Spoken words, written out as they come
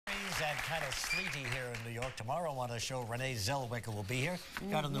and kind of sleety here in New York. Tomorrow on the show, Renee Zellweger will be here.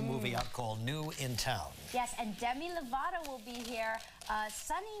 Got a new movie out called New in Town. Yes, and Demi Lovato will be here.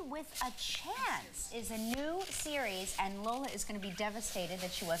 Sunny with a Chance is a new series, and Lola is going to be devastated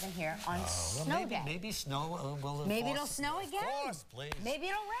that she wasn't here on Snow Day. Maybe snow will Maybe it'll snow again. Of course, please. Maybe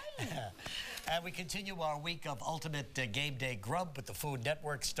it'll rain. And we continue our week of ultimate game day grub with the Food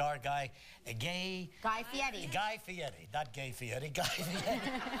Network star Guy Fieri. Guy Fieri, not Gay Fieri, Guy Fieri.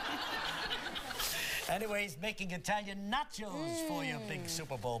 Anyways, making Italian nachos for your big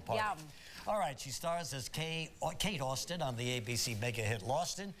Super Bowl party. Yum. All right, she stars as Kate Austin on the ABC mega hit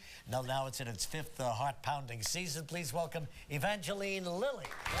Lostin'. Now it's in its fifth heart-pounding season. Please welcome Evangeline Lilly.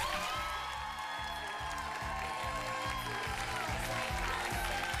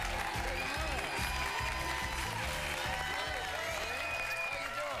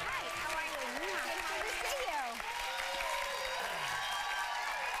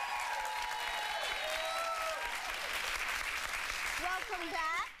 Welcome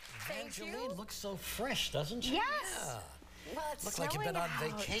back. Evangeline looks so fresh, doesn't she? Yes. Yeah. Well, it's looks like you've been on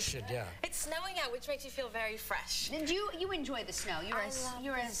vacation, yeah. It's snowing out, which makes you feel very fresh. And you enjoy the snow. You're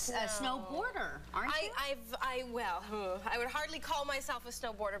a snowboarder, aren't you? I would hardly call myself a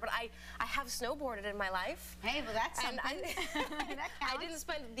snowboarder, but I have snowboarded in my life. Hey, well that's something. That I didn't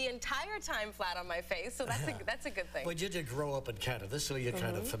spend the entire time flat on my face, so that's a good thing. But you did grow up in Canada, so you're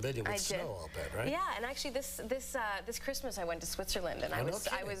kind of familiar with snow, I'll bet, right? Yeah, and actually this Christmas I went to Switzerland, and I was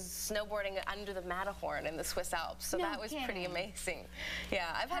snowboarding under the Matterhorn in the Swiss Alps, so that was pretty amazing. Yeah,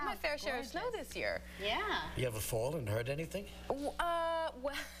 I've had my fair share of snow this year. Yeah. You ever fall and hurt anything? Well,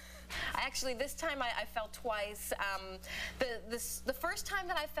 actually, this time I fell twice. The first time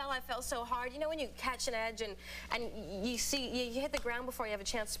that I fell so hard. You know when you catch an edge and you hit the ground before you have a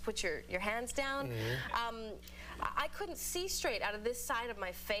chance to put your hands down? I couldn't see straight out of this side of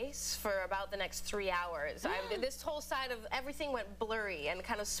my face for about the next 3 hours. This whole side of everything went blurry and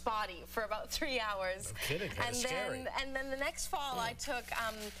kind of spotty for about 3 hours. No kidding, kind of scary. And then the next fall I took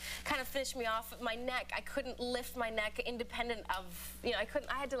kind of finished me off. My neck, I couldn't lift my neck independent of, you know,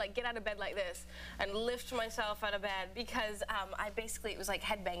 I had to like get out of bed like this and lift myself out of bed because it was like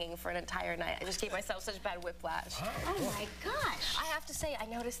headbanging for an entire night. I just gave myself such bad whiplash. Oh my gosh. I have to say, I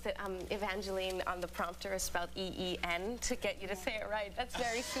noticed that Evangeline on the prompter is spelled E-E-N to get you to say it right. That's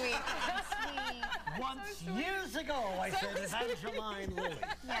very sweet. Once, years ago, I said Evangeline Lilly.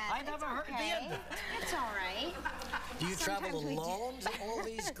 Yeah, I never heard the end of it. It's all right. Do you travel alone to all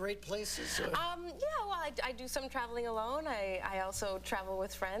these great places? Yeah, well, I do some traveling alone. I also travel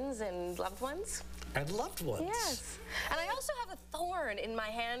with friends and loved ones. And loved ones? Yes. And I also have a thorn in my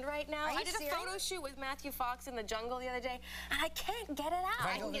hand right now. I did a photo shoot with Matthew Fox in the jungle the other day, and I can't get it out.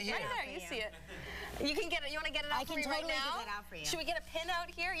 Right over here. Right there, you see it. You can get it. You want to get it out for me right now? I can totally get that out for you. Should we get a pin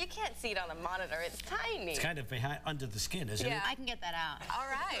out here? You can't see it on the monitor. It's tiny. It's kind of behind, under the skin, isn't it? Yeah, I can get that out. All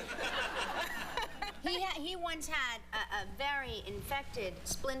right. He once had a very infected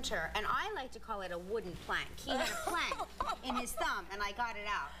splinter, and I like to call it a wooden plank. He had a plank in his thumb, and I got it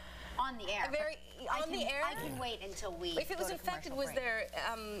out. On the air. The air? I can wait until we If it was infected, was there,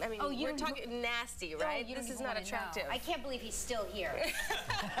 I mean, we're talking nasty, right? This is not attractive. I can't believe he's still here.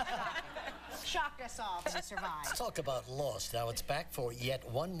 Shocked us all to survive. Let's talk about Lost. Now it's back for yet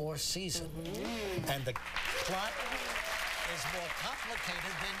one more season. And the plot is more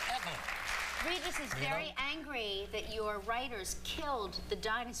complicated than ever. Regis is very angry that your writers killed the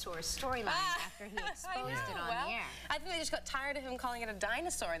dinosaur storyline after he exposed it on the air. I think they just got tired of him calling it a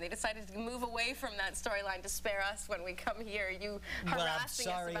dinosaur, and they decided to move away from that storyline to spare us when we come here. You harassing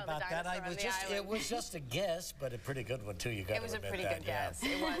us about the dinosaur on the island. It was just a guess, but a pretty good one too. You got to admit that. It was a pretty good guess.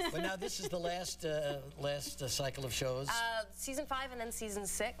 It was. But now this is the last cycle of shows. Season 5 and then season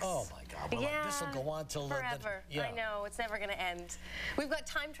 6. Oh my God! Well, this will go on till forever. I know it's never going to end. We've got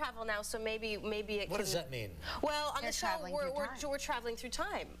time travel now, so maybe it What does that mean? Well, on the show, we're traveling through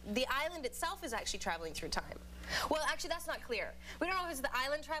time. The island itself is actually traveling through time. Well, actually, that's not clear. We don't know if it's the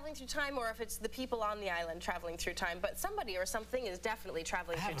island traveling through time or if it's the people on the island traveling through time, but somebody or something is definitely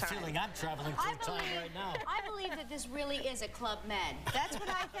traveling through time. I have a feeling I'm traveling through time right now. I believe that this really is a Club Med. That's what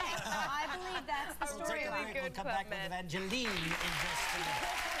I think. I believe that's the story. We'll come back with Evangeline in just a minute.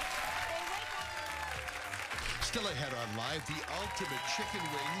 Still ahead on Live, the ultimate chicken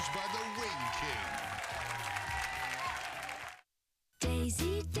wings by the Wing King.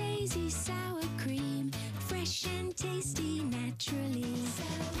 Daisy, Daisy, sour.